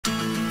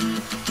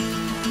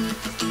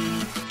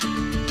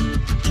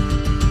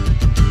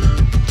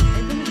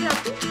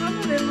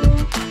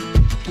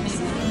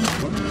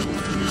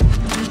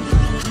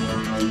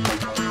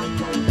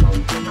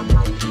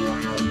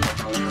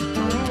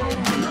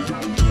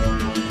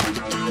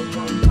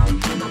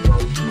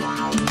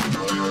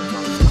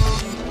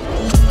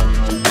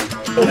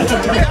Hello,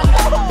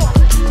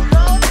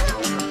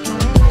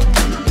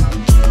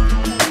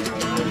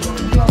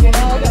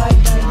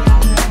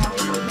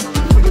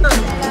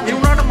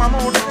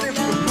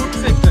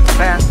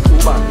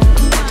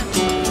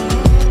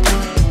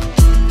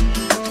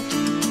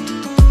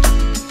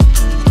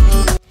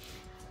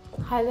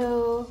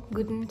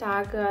 guten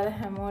Tag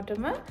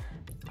හැමෝටම.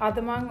 අද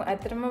මම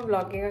ඇත්තටම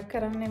vlog එකක්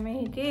කරන්න නෙමෙයි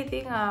හිටියේ.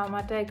 ඉතින්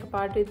මට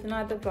එකපාරට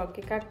හිතුණා අද vlog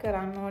එකක්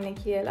කරන්න ඕනේ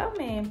කියලා.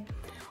 මේ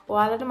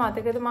ඔයාලට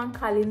මතකද මම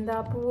කලින්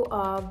දාපු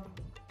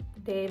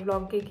day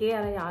vlog එකේ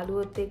අර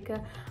යාළුවොත් එක්ක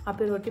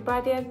අපි රොටි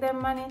පාටියක්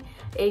දැම්මනේ.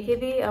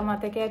 ඒකෙදි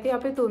මතක ඇති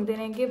අපි තුන්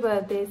දෙනෙක්ගේ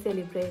birthday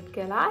celebrate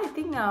කළා.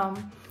 ඉතින්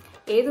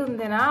ඒ තුන්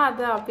දෙනා අද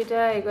අපිට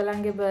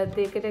ඒගොල්ලන්ගේ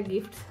birthday එකට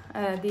gifts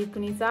දීපු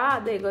නිසා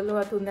අද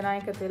ඒගොල්ලෝ තුන් දෙනා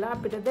එකතු වෙලා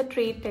අපිට ද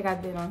treat එකක්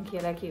දෙනවා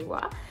කියලා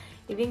කිව්වා.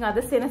 ඉතින් අද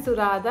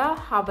සෙනසුරාදා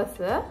හවස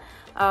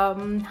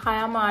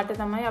 6:00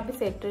 තමයි අපි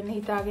සෙට් වෙන්න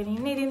හිතාගෙන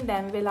ඉන්නේ. ඉතින්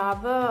දැන්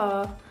වෙලාව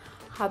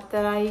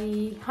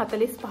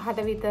 4:45ට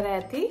විතර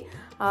ඇති.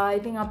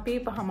 ඉතින් අපි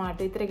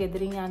 5:00 විතර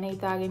ගෙදරින් යන්න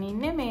හිතාගෙන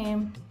ඉන්නේ මේ.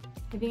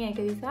 ඉතින් ඒක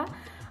නිසා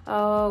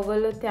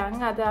ඔයගොල්ලොත්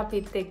යන් අද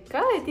අපිත් එක්ක.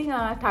 ඉතින්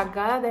ටක්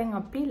ගාලා දැන්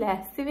අපි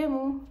ලෑස්ති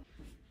වෙමු.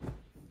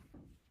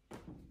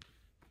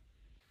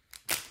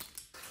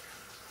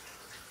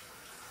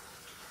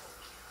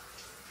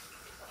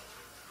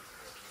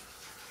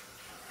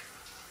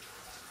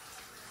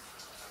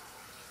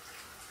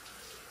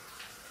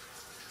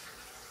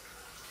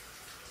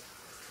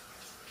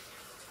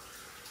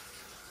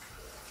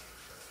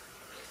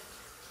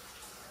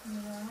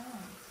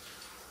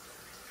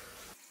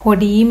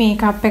 පොඩි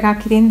මේකප්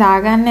එකක් ඉතින්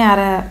දාගන්නේ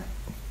අර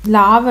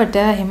ලාවට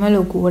එහෙම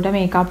ලොකුවට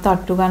මේකප්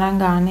තට්ටු ගණන්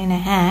ගන්නෙ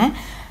නැහැ.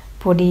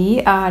 පොඩි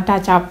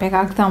ටච් අප්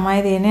එකක් තමයි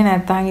දෙන්නේ.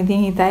 නැත්නම්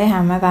ඉතින් හිතයි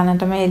හැම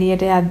තැනටම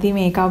එළියට යද්දි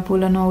මේකප්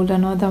උලනෝ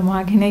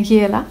දමාගෙන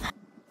කියලා.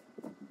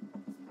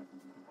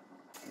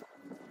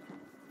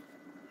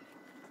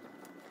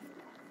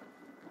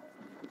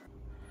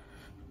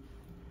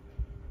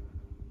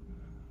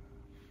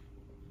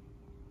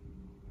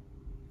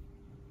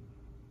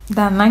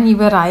 දැන් නම්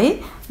ඉවරයි.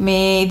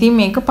 මේ ඉතින්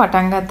මේක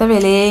පටන් ගත්ත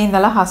වෙලේ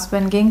ඉඳලා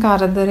හස්බන්ඩ්ගෙන්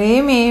කරදරේ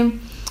මේ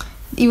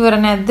ඉවර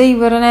නැද්ද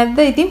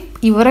ඉතින්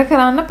ඉවර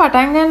කරන්න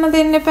පටන් ගන්න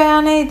දෙන්න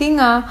එපානේ. ඉතින්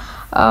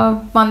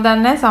මන්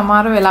දන්නේ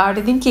සමහර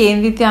වෙලාවට ඉතින්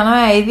කේන්දිත් යනවා.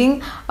 ඇයි ඉතින්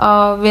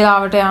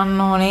වෙලාවට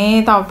යන්න ඕනේ.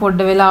 තව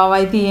පොඩ්ඩ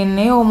වෙලාවයි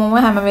තියෙන්නේ. ඔමම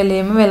හැම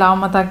වෙලේම වෙලාව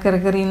මතක්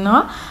කර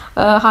ඉන්නවා.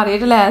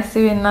 හරියට ලෑස්ති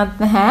වෙන්නත්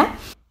නැහැ.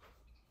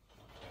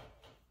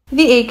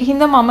 ඉතින්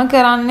ඒකින්ද මම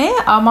කරන්නේ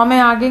මම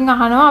යාගෙන්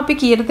අහනවා අපි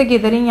කීරත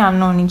ගෙදරින්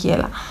යන්න ඕනි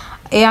කියලා.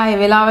 එයා ඒ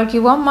වෙලාව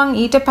කිව්වම මං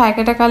ඊට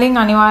පැයකට කලින්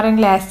අනිවාර්යෙන්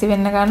ලෑස්ති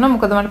වෙන්න ගන්නවා.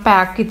 මොකද මට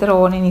පැයක් විතර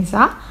ඕනේ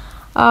නිසා.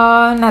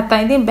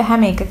 නැත්නම් ඉතින් බෑ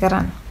මේක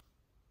කරන්න.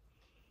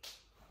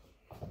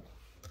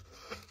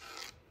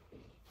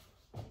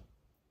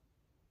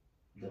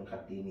 දැන්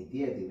කට්ටිය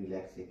නිදියදී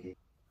රිලැක්ස් එකේ.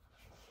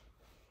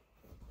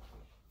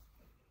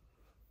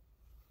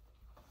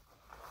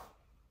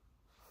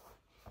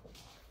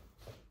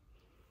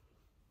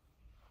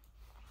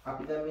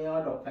 අපි දැන්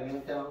මේවා ડોක්ටර්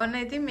කෙනෙක්ට යනවා. ඔන්න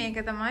ඉතින් මේක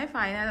තමයි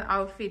ෆයිනල්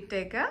අවුට්ෆිට්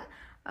එක.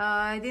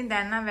 ඉතින්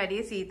දැන් නම් වැඩි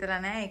සීතල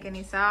නැහැ. ඒක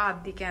නිසා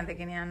අද්දික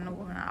ඇඳගෙන යන්න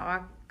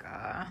ගුණාවක්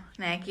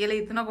නැහැ කියලා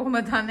හිතන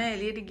කොහොමද දන්නේ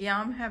එළියට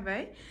ගියාම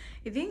හැබැයි.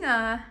 ඉතින්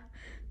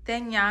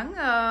දැන් යන්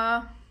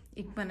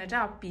ඉක්මනට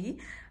අපි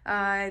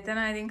එතන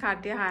ඉතින්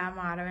කට්ටිය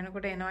 6:00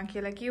 වෙනකොට එනවා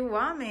කියලා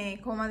කිව්වා. මේ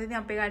කොහොමද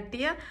ඉතින් අපේ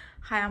කට්ටිය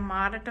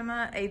 6:00ටම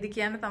එයිද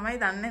කියන්න තමයි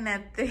දන්නේ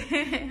නැත්තේ.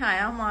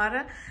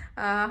 6:00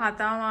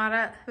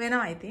 7:00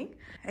 වෙනවා ඉතින්.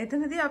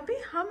 එතනදී අපි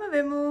හැම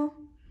වෙමු.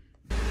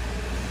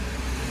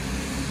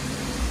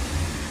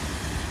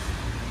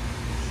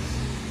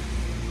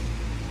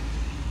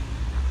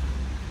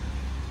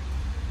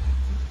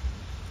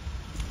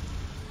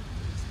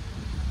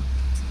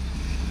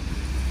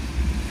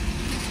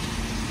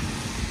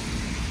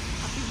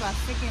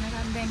 බස් එක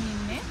එනකන් දැන්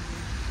ඉන්නේ.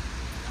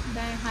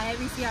 දැන්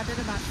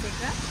 6:28ට බස්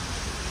එක.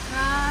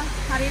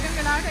 හරියටම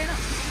වෙලාවට එනවා.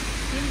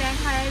 ඉතින් දැන්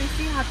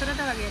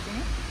 6:24ට වගේ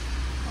තියෙන්නේ.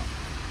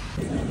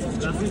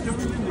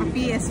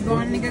 අපි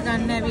S-Bond එක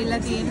ගන්න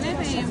ඇවිල්ලා තියෙන්නේ.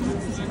 මේ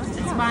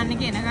S-Bond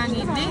එක එනකන්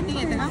ඉන්නේ. ඉතින්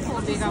එතන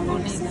ෆෝටෝ එකක්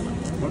පොන්නේ ඉන්නවා.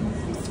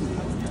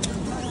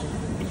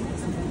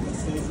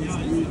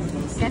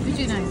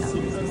 කැපිචිනෝ එක.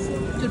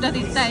 චුට්ටක්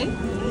තිත්තයි.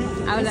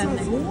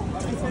 අවලන්නේ.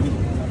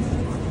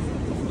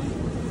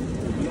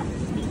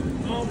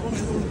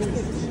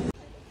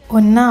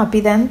 ඔන්න අපි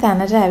දැන්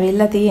තැනට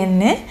ඇවිල්ලා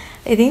තියෙන්නේ.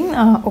 ඉතින්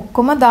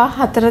ඔක්කොම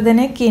 14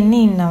 දෙනෙක්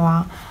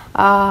ඉන්නවා.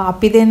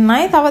 අපි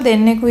දෙන්නයි තව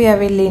දෙන්නෙකුයි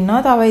ඇවිල්ලා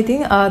ඉන්නවා. තව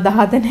ඉතින්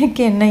 10 දෙනෙක්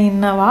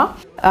ඉන්නවා.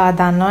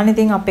 දන්නවනේ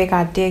ඉතින් අපේ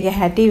කට්ටියගේ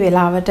හැටි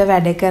වෙලාවට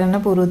වැඩ කරන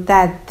පුරුද්ද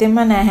ඇත්තෙම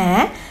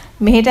නැහැ.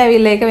 මෙහෙට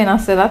ඇවිල්ලා ඒක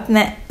වෙනස් වෙලත්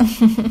නැහැ.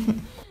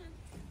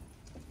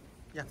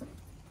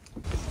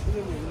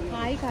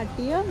 හායි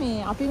කට්ටිය මේ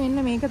අපි මෙන්න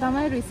මේක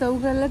තමයි රිසර්ව්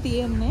කරලා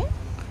තියෙන්නේ.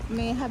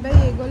 මේ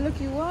හැබැයි ඒගොල්ලෝ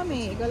කිව්වා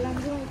මේ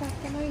ඒගොල්ලන්ගේ එකක්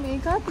තමයි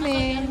මේකත්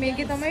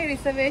මේකේ තමයි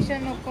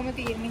රිසර්වේෂන් ඔක්කොම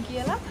තියෙන්නේ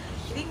කියලා.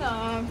 ඉතින්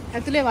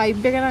ඇතුලේ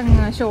වයිබ් එක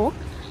නම් ෂෝක්.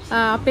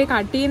 අපේ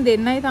කට්ටියෙන්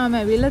දෙන්නයි තාම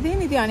ඇවිල්ලා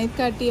තියෙන්නේ. ඉතින් අනිත්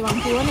කට්ටිය මං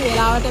කියවනේ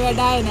වෙලාවට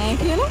වැඩ ආයේ නැහැ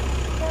කියලා.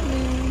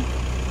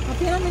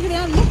 අපි නම් මේකට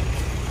යන්න.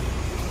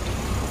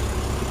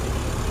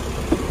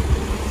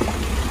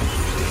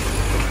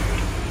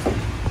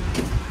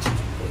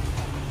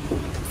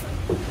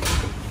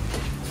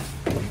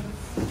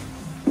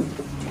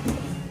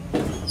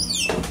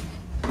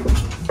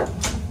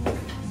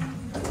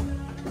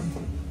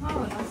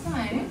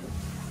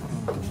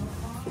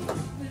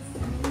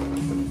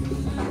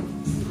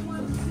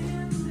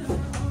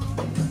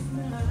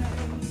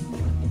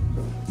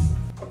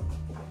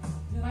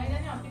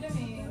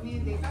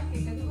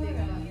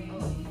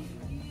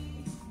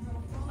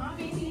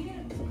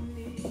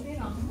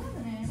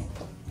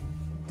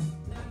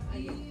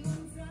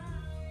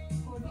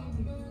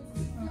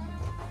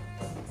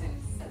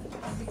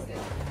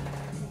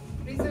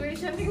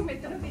 රිසර්වේෂන් එක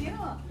මෙතන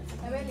තියෙනවා.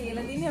 හැබැයි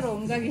ලියලා තියෙන්නේ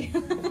රොංගා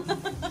කියලා.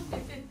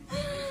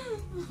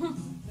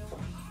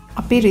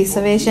 අපි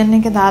රිසර්වේෂන්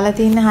එක දාලා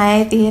තින්නේ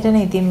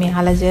 6:30ටනේ. ඉතින් මේ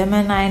අහලා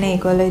ජර්මන් අයනේ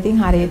ඒගොල්ලෝ ඉතින්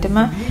හරියටම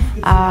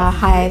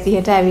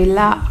 6:30ට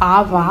ඇවිල්ලා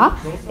ආවා.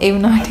 ඒ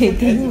වුණාට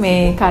ඉතින්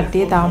මේ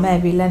කට්ටිය තාම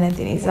ඇවිල්ලා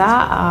නැති නිසා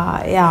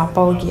එයා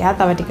ආපහු ගියා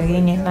තව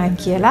ටිකකින් එන්නම්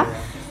කියලා.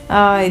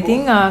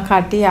 ඉතින්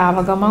කට්ටිය ආව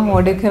ගමන්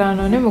ඕඩර් කරන්න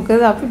ඕනේ මොකද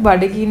අපි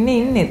බඩගින්නේ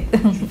ඉන්නේ.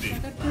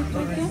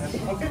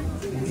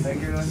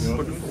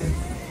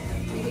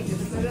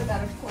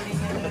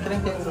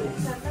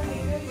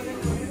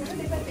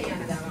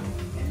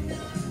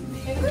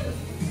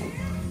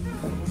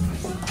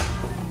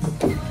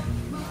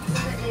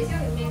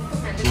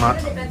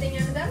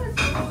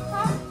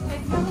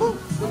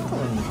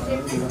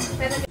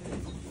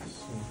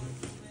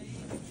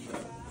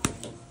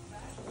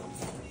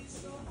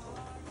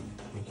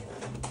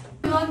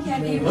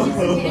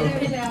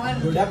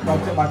 ගොඩක්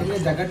බටිනේ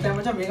ජැකට් එක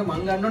මචං මේක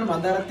මං ගන්න ඕනේ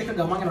මන්දාරත් එක්ක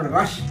ගමන් යනකොට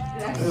රෂ්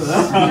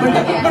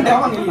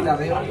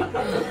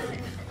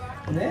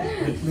නේ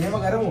මේව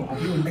කරමු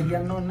අපි උන්ට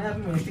කියන්න ඕනේ නැහැ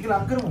අපි මේස් ටික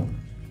ලම් කරමු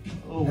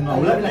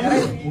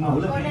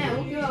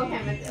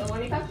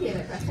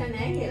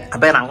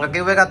හැබැයි රංග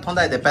කිව්ව එකත්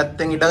හොඳයි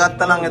දෙපැත්තෙන් ඉඩ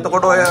ගත්තා නම්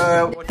එතකොට ඔය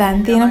දැන්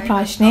තියෙන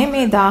ප්‍රශ්නේ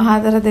මේ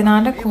 14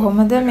 දෙනාට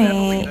කොහොමද මේ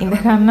ඉඳ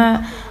ගන්න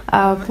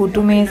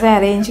පුටු මේස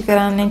arrange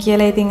කරන්න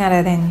කියලා. ඉතින් අර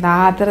දැන්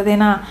 14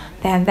 දෙනා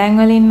තැන්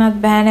වල ඉන්නත්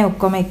බෑනේ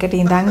ඔක්කොම එකට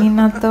ඉඳන්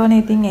ඉන්නත් ඕනේ.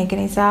 ඉතින් ඒක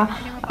නිසා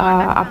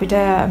අපිට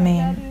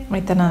මේ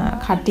මෙතන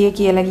කට්ටිය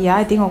කියලා ගියා.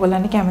 ඉතින්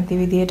ඔයගොල්ලන්ට කැමති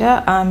විදියට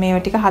මේව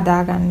ටික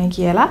හදාගන්න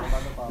කියලා.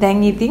 දැන්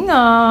ඉතින්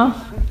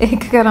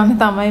ඒක කරන්න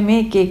තමයි මේ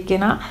එක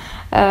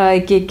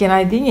එක්කෙනා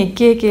ඉතින් එක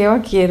ඒවා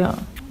කියනවා.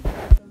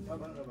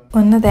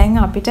 ඔන්න දැන්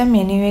අපිට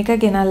මෙනු එක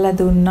ගෙනල්ලා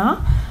දුන්නා.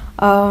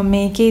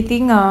 මේකේ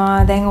ඉතින්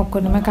දැන්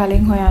ඔක්කොම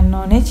කලින් හොයන්න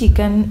ඕනේ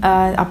චිකන්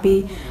අපි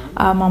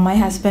මමයි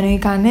හස්බන්ඩ්යි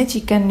කන්නේ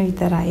චිකන්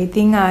විතරයි.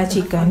 ඉතින්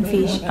චිකන්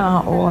ෆිෂ්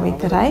ඕවා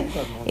විතරයි.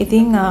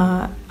 ඉතින්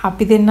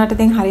අපි දෙන්නට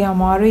දැන් හරි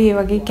අමාරුයි මේ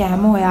වගේ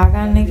කෑම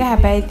හොයාගන්න එක.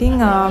 හැබැයි ඉතින්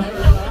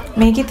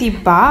මේකේ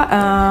තිබ්බා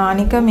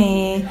අනික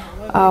මේ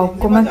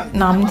ඔක්කොම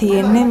නම්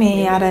තියෙන්නේ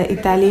මේ අර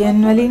ඉතාලියන්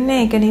වලින්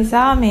නේ. ඒක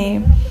නිසා මේ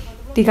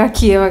ටිකක්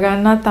කියව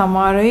ගන්නත්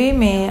අමාරුයි.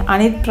 මේ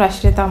අනිත්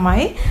ප්‍රශ්නේ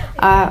තමයි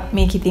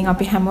මේක ඉතින්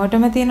අපි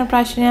හැමෝටම තියෙන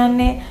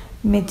ප්‍රශ්නයන්නේ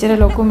මෙච්චර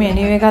ලොකු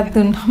මෙනු එකක්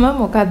දුන්නම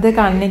මොකද්ද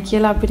කන්නේ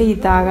කියලා අපිට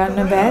හිතා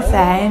ගන්න බෑ.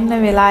 සෑහෙන්න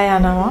වෙලා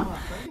යනවා.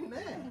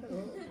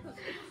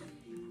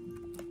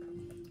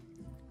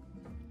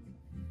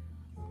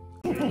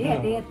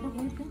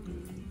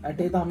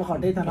 ඇටේ තාම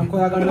කටේ තනක්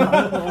හොයා ගන්නවා.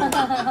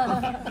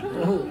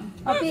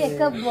 අපි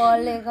එක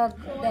බෝල් එකක්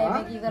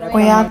ඩයමැගි කරලා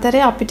ඔය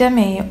අතරේ අපිට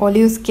මේ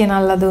ඔලිව්ස්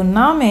ගෙනල්ලා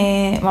දුන්නා.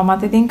 මේ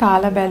මමත් ඉතින්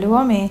කාලා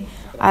බැලුවා. මේ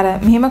අර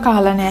මෙහෙම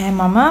කාලා නැහැ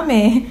මම.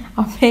 මේ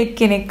අපේ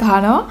කෙනෙක්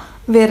කනවා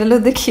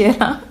වෙරළුද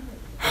කියලා.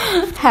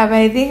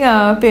 හැබැයි ඉතින්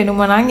පෙනුම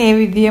නම් ඒ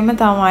විදියම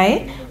තමයි.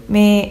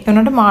 මේ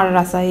උනට මාර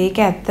රසයි. ඒක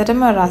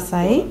ඇත්තටම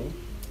රසයි.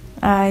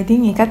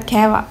 ඉතින් ඒකත්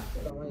කෑවා.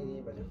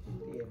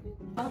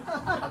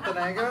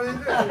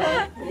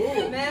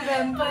 मैं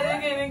वैम्पायर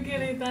කෙනෙක්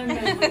කියලා හිතන්නේ.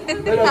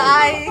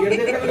 හායි.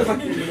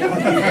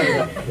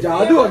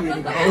 ජාදු වගේ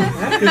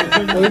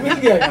නිකන්. ඔයමින්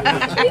ගියා.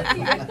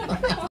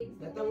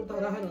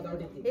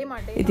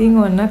 ඉතින්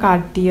ඔන්න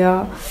කට්ටිය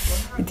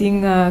ඉතින්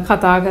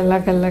කතා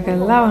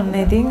කරලා ඔන්න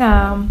ඉතින්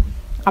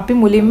අපි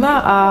මුලින්ම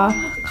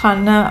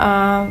කන්න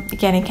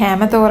කියන්නේ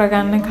කෑම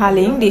තෝරගන්න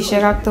කලින් ඩිෂ්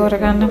එකක්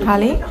තෝරගන්න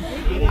කලින්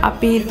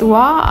අපි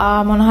හිතුවා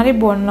මොන හරි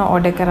බොන්න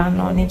ඕඩර් කරන්න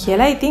ඕනේ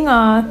කියලා. ඉතින්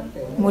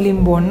මුලින්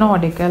බොන්න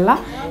ඕඩර් කළා.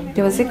 ඊට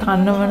පස්සේ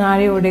කන්න මොන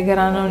හරි ඕඩර්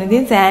කරන්න ඕනේ.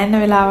 ඉතින් සෑහෙන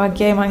වෙලාවක්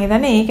ගියයි මං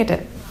හිතන්නේ ඒකට.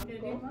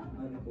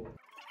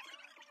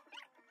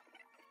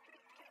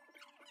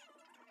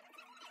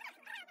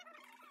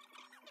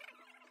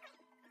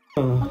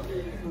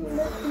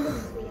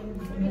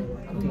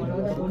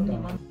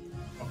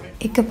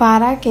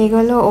 එකපාරක්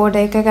ඒගොල්ලෝ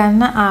ඕඩර් එක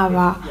ගන්න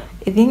ආවා.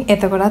 ඉතින්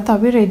එතකොටත්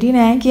අපි රෙඩි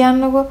නෑ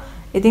කියන්නකෝ.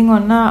 ඉතින්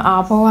ඔන්න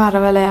ආපහු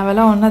අරවල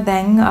යවලා ඔන්න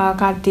දැන්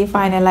කට්ටිය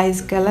ෆයිනලයිස්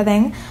කරලා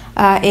දැන්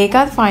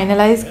ඒකත්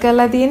ෆයිනලයිස්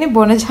කරලා තියෙන්නේ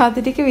බොන જાති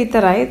ටික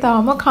විතරයි.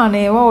 තාම කන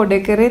ඒවා ඕඩර්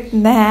කරෙත්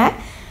නැහැ.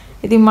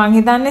 ඉතින් මං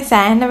හිතන්නේ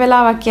සෑහෙන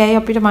වෙලාවක් යයි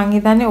අපිට මං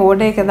හිතන්නේ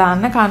ඕඩර් එක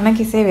දාන්න කන්න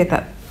කෙසේ වෙතත්.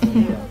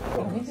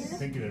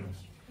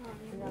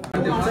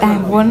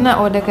 දැන් බොන්න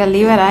ඕඩර්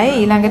කරලා ඉවරයි.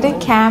 ඊළඟට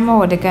කෑම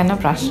ඕඩර් කරන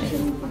ප්‍රශ්නේ.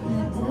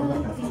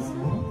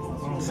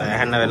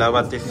 සෑහෙන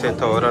වෙලාවක් තිස්සේ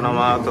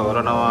තෝරනවා.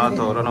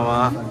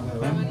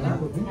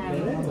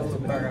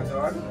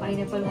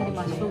 पाइनएप्पल हरी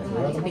मशरूम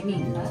हरी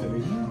बेकिंग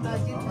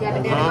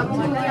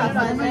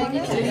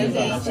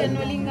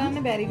වලින් ගන්න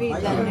බැරි වෙයි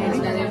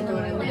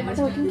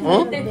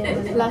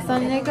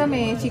ලසන් එක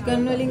මේ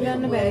චිකන් වලින්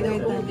ගන්න බැරි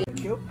වෙයි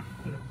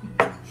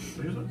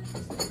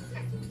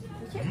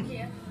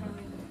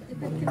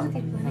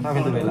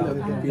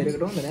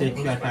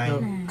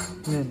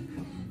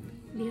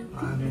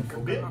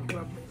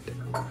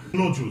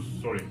No juice,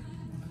 sorry.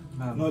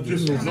 No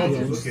juice. No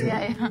juice. Okay.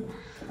 Yeah.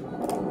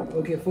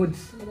 Okay, foods.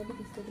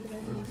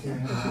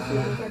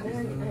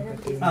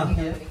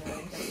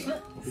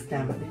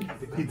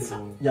 Pizza.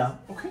 Yeah.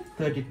 Okay.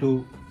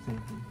 32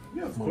 something.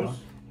 Yeah, of course.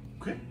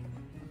 Okay.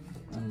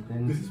 And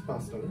then This is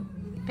pasta, right?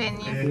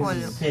 Penny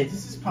polo. Hey,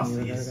 this is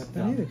pasta. Yes.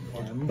 Penny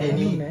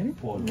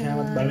polo. Yeah,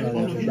 yeah.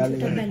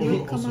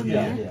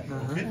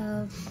 Okay.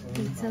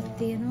 පිට්සක්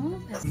තියෙනවා.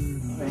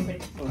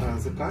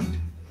 As a cut.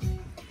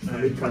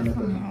 With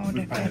pineapple.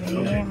 With pineapple.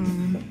 Okay.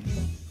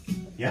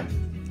 Ja?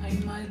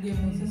 Einmal die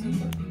Musse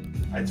super.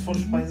 Als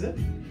Vorspeise?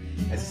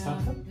 Es ist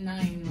Starter?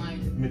 Nein, mein.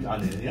 Mit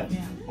alle, ja?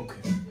 Ja.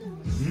 Okay.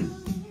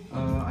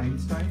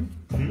 Einstein.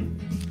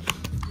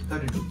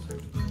 32.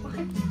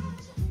 Okay.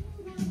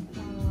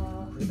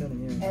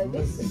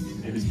 Elvis.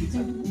 Elvis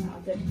Pizza.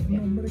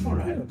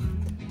 Alright.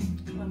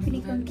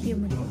 පිළිකම්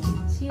කියමු.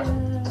 Cheers.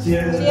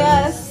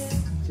 Cheers.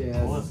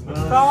 Cheers.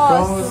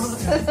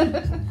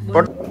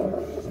 Prost.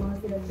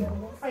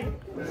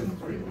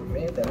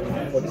 මේ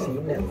දැන් පොඩි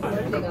scene එකක්.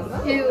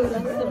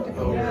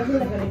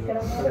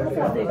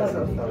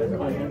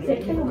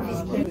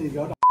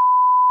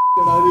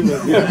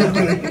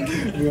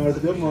 මෙයාට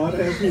දැන් මාර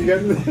හැපි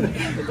ගන්න.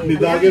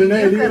 නිදාගෙන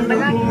නැහැ එළියට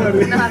කොහොමද?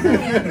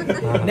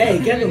 නෑ ඒ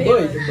කියන්නේ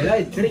උඹලා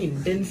එච්චර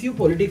ඉන්ටෙන්සිව්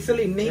පොලිටික්ස් වල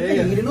ඉන්නේ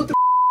ඉන්නේනොත්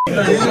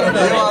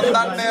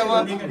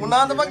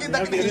මොනවාද මගේ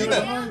දැක්කේ හීන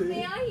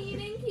මෙයා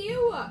හීනෙන්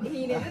කියෙව්වා.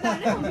 හීනෙන්ද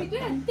දන්නේ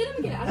කොම්පියුටර් ඇත්තටම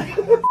කියලා.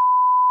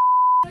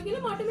 අර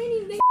කියලා මට මේ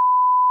නින්ද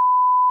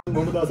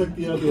මොන දවසක්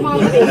කියලා තියෙනවා.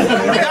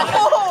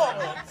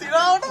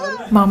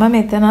 මම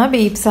මෙතන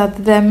බීප් සද්ද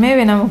දැම්මේ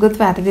වෙන මොකුත්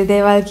වැරදි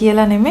දේවල්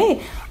කියලා නෙමෙයි.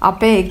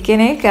 අපේ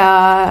එක්කෙනෙක්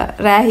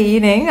රෑ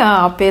හීනෙන්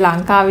අපේ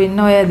ලංකාවේ ඉන්න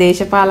ඔය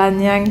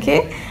දේශපාලඥයන්ගේ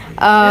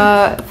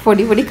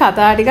පොඩි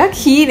කතා ටිකක්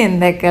හීනෙන්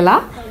දැකලා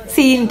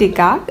සීන්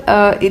ටිකක්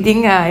ඉතින්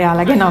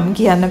යාළගේ නම්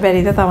කියන්න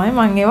බැරිද තමයි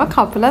මම ඒවා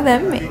කපලා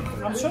දැම්මේ.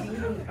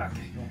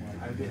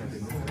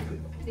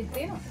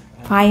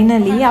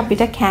 ෆයිනලි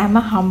අපිට කෑම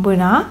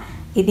හම්බුණා.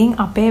 ඉතින්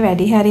අපේ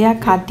වැඩි හරියක්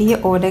කට්ටිය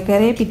ඕඩර්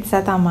කරේ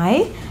පිට්සා තමයි.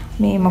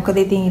 මේ මොකද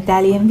ඉතින්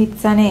ඉතාලියන්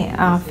පිට්සානේ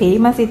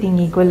ෆේමස් ඉතින්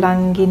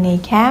ඒගොල්ලන්ගේ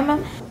කෑම.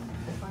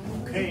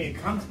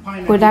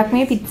 ගොඩක්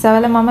මේ පිට්සා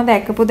වල මම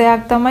දැකපු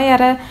දෙයක් තමයි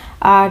අර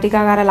ටිකක්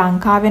අර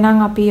ලංකාවේ නම්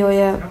අපි ඔය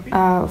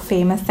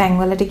ෆේමස් තැන්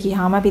වලට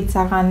ගියාම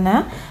පිට්සා කන්න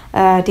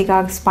ටිකක්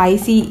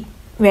ස්පයිසි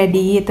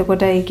වැඩි.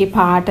 එතකොට ඒකේ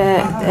පාට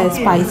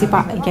ස්පයිසි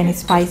කියන්නේ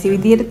ස්පයිසි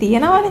විදියට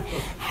තියෙනවානේ.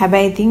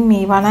 හැබැයි ඉතින්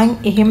මේවා නම්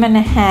එහෙම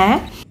නැහැ.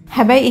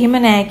 හැබැයි එහෙම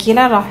නෑ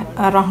කියලා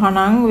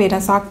රහණන්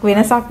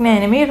වෙනසක් නෑ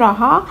නෙමෙයි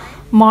රහ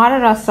මාර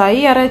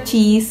රසයි අර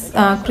චීස්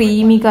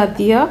ක්‍රීමි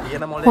ගතිය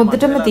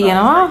හොඳටම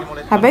තියෙනවා.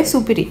 හැබැයි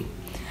සුපිරි.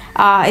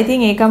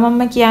 ඉතින් ඒක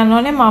මම කියන්න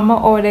ඕනේ මම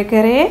ඕඩර්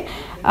කරේ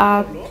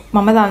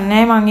මම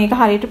දන්නේ මම ඒක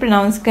හරියට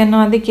ප්‍රොනවුන්ස්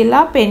කරනවද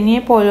කියලා පෙන්නේ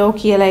පොලෝ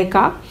කියලා එකක්.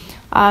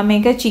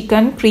 මේක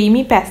චිකන්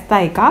ක්‍රීමි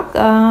පැස්තා එකක්.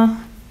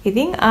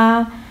 ඉතින්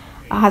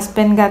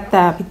හස්බන්ඩ් ගත්ත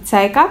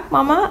පිට්සා එකක්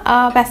මම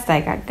පැස්තා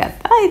එකක්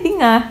ගත්තා. ඉතින්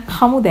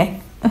හමු දැන්.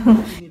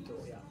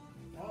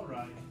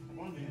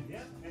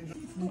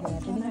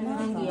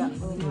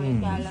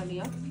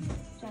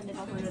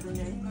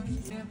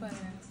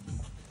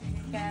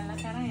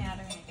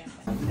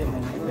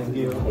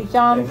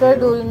 ඉශාන්ත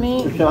දුල්මි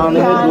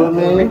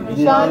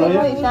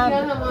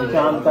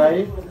ඉශාන්තයි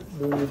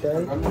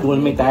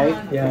දුල්මිතයි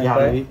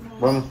යාළුවයි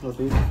බොම්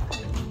ස්තුති.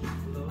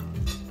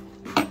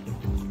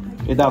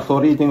 එදා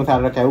සෝරි ඉතින්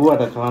සරල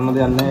කැවුවට කරන්න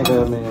දෙයක් නැහැ.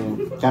 ඒක මේ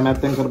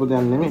කැමැත්තෙන් කරපු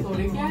දෙයක් නෙමෙයි.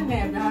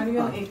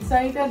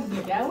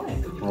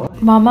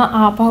 මම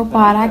ආපහු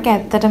පාරක්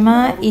ඇත්තටම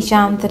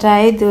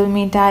ඉශාන්තටයි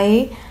දුල්මිටයි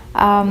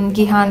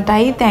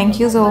ගිහන්ටයි thank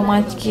you so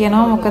much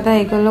කියනවා. මොකද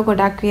ඒගොල්ලෝ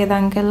ගොඩක්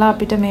වියදම් කළා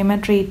අපිට මේම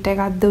ට්‍රීට්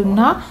එකක්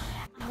දුන්නා.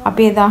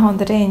 අපි එදා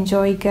හොඳට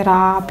එන්ජොයි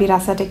කරා. අපි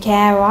රසට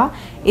කෑවා.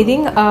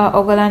 ඉතින්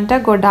ඔයගලන්ට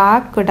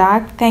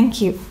ගොඩාක් thank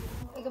you.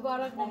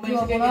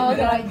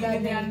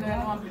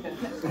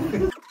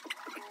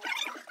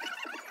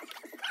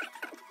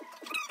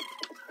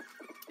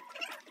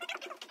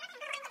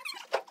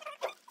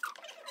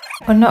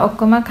 ඔන්න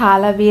ඔක්කොම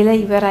කාලා බීලා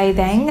ඉවරයි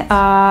දැන්.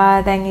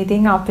 දැන්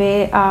ඉතින් අපේ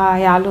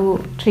යාළු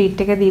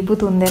ට්‍රීට් එක දීපු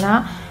තුන්දෙනා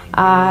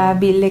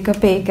බිල් එක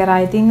පේ කරා.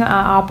 ඉතින්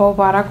ආපහු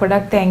පාරක්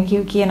ගොඩක් thank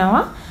you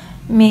කියනවා.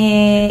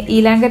 මේ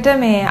ඊළඟට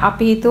මේ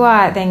අපි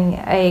හිතුවා දැන්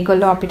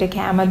ඒගොල්ලෝ අපිට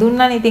කෑම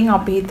දුන්නානේ. ඉතින්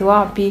අපි හිතුවා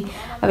අපි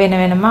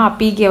වෙනම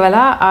අපි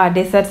ගෙවලා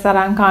ඩෙසර්ට්ස්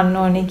අරන් කන්න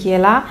ඕනේ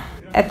කියලා.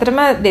 ඇත්තටම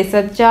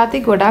ඩෙසර්ට් ಜಾති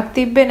ගොඩක්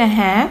තිබ්බේ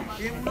නැහැ.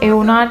 ඒ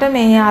වුණාට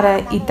මේ අර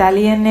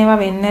ඉතාලියන්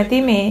ඒවා වෙන්නේ නැති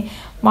මේ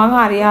මම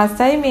හරි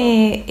ආසයි මේ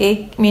ඒ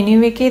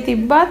මෙනු එකේ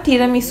තිබ්බා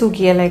තිරමිසු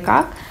කියලා එකක්.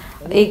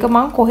 ඒක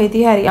මම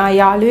කොහෙදී හරි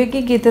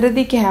යාළුවෙක්ගේ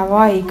ගෙදරදී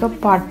කෑවා. ඒක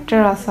පට්ට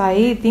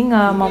රසයි. ඉතින්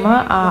මම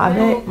අද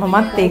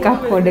මමත් ඒකක්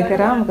ඕඩර්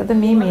කරා. මොකද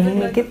මේ මෙනු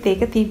එකෙත්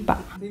ඒක තිබ්බා.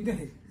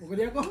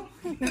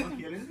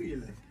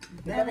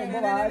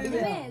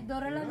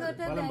 දොරලඟට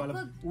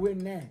දැක්කොත් ඌ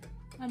එන්නේ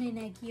අනේ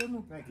නෑ කියමු.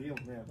 නෑ කියමු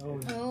නෑ.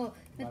 ඔව්.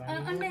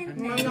 අනේ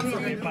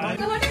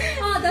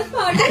that's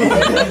part.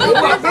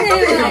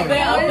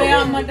 අපේ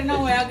අම්මට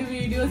නම් ඔයාගේ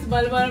වීඩියෝස්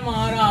බල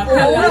මාර ආසයි.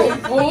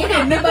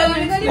 එන්න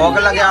බලන්න.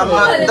 ඕගලගේ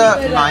අම්මද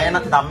නයන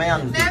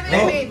තමයන්ද?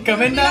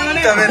 කමෙන්ට්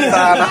දාන්නේ. කමෙන්ට්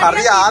දාන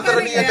හරි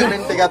ආදරණීය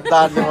කමෙන්ට් එකක්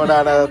දාන්න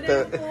මොනාට.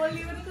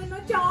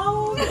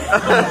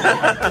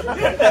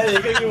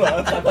 ඒක කිව්වා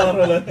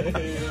සතරවල.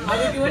 අද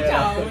කිව්වා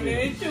චාව්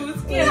නේ චූස්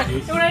කියලා.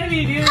 උනාට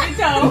වීඩියෝ එකේ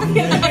චාව්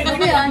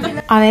කියලා.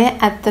 අනේ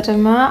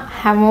ඇත්තටම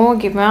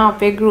හැමෝගෙම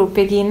අපේ ගෲප්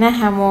එකේ ඉන්න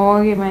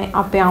හැමෝගෙම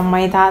අපේ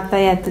අම්මයි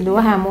තාත්තයි ඇතුළුව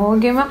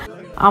හැමෝගෙම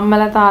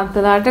අම්මලා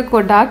තාත්තලාට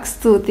ගොඩක්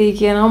ස්තුතියි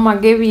කියනවා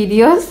මගේ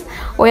වීඩියෝස්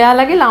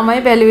ඔයාලගේ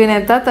ළමයි බැලුවේ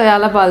නැත්තත්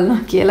ඔයාලා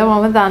බලනවා කියලා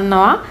මම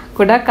දන්නවා.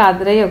 ගොඩක්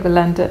ආදරෙයි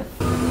ඔයගලන්ට.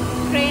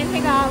 ට්‍රේන්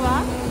එක ආවා.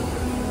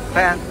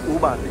 ට්‍රේන්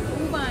ඌබාන්නේ.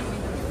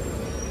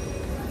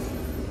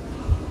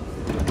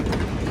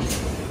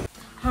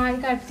 හායි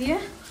කට්ටිය.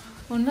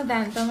 ඔන්න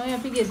දැන් තමයි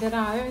අපි ගෙදර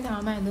ආවේ.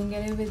 තාම ඇඳුම්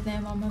ගැලවෙන්නේ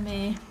නැහැ මම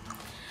මේ.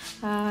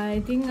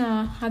 ඉතින්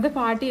අද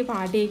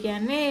පාටි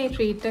කියන්නේ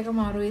ට්‍රීට් එක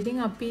මාරුයි. ඉතින්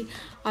අපි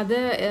අද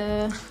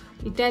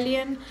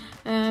ඉටාලියන්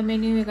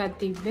මෙනු එකක්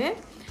තිබ්බේ.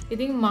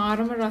 ඉතින්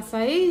මාරම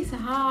රසයි සහ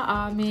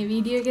මේ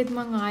වීඩියෝ එකෙත්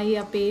මම ආයි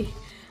අපේ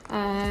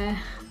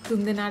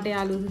තුන්දෙනාට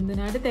යාළුවෝ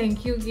තුන්දෙනාට thank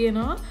you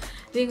කියනවා.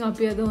 ඉතින්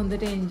අපි අද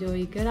හොඳට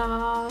enjoy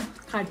කරා.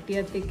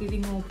 කට්ටියත් එක්ක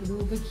ඉතින්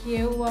ඕපදූප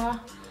කියෙව්වා.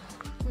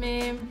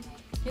 මේ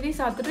ඉතින්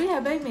සතුටුයි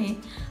හැබැයි මේ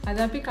අද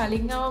අපි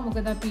කලින් ආවා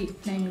මොකද අපි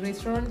දැන්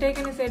රෙස්ටොරන්ට්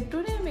එකනේ සෙට්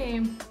උනේ මේ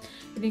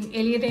ඉතින්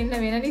එළියට එන්න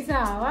වෙන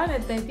නිසා ආවා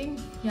නැත්නම් ඉතින්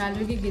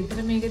යාළුවෙක්ගේ ගෙදර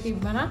මේක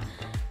තිබ්බනම්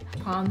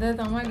පාන්දර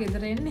තමයි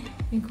ගෙදර එන්නේ.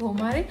 ඉතින් කොහොම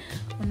හරි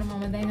ඔන්න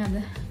මම දැන් අද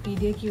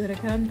වීඩියෝ එක ඉවර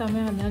කරන්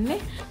තමයි හදන්නේ.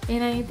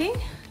 එහෙනම් ඉතින්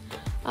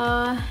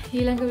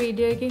ඊළඟ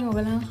වීඩියෝ එකකින්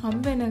ඔයගලන්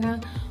හම්බ වෙනකන්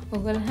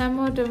ඔයගල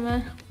හැමෝටම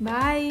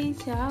bye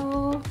ciao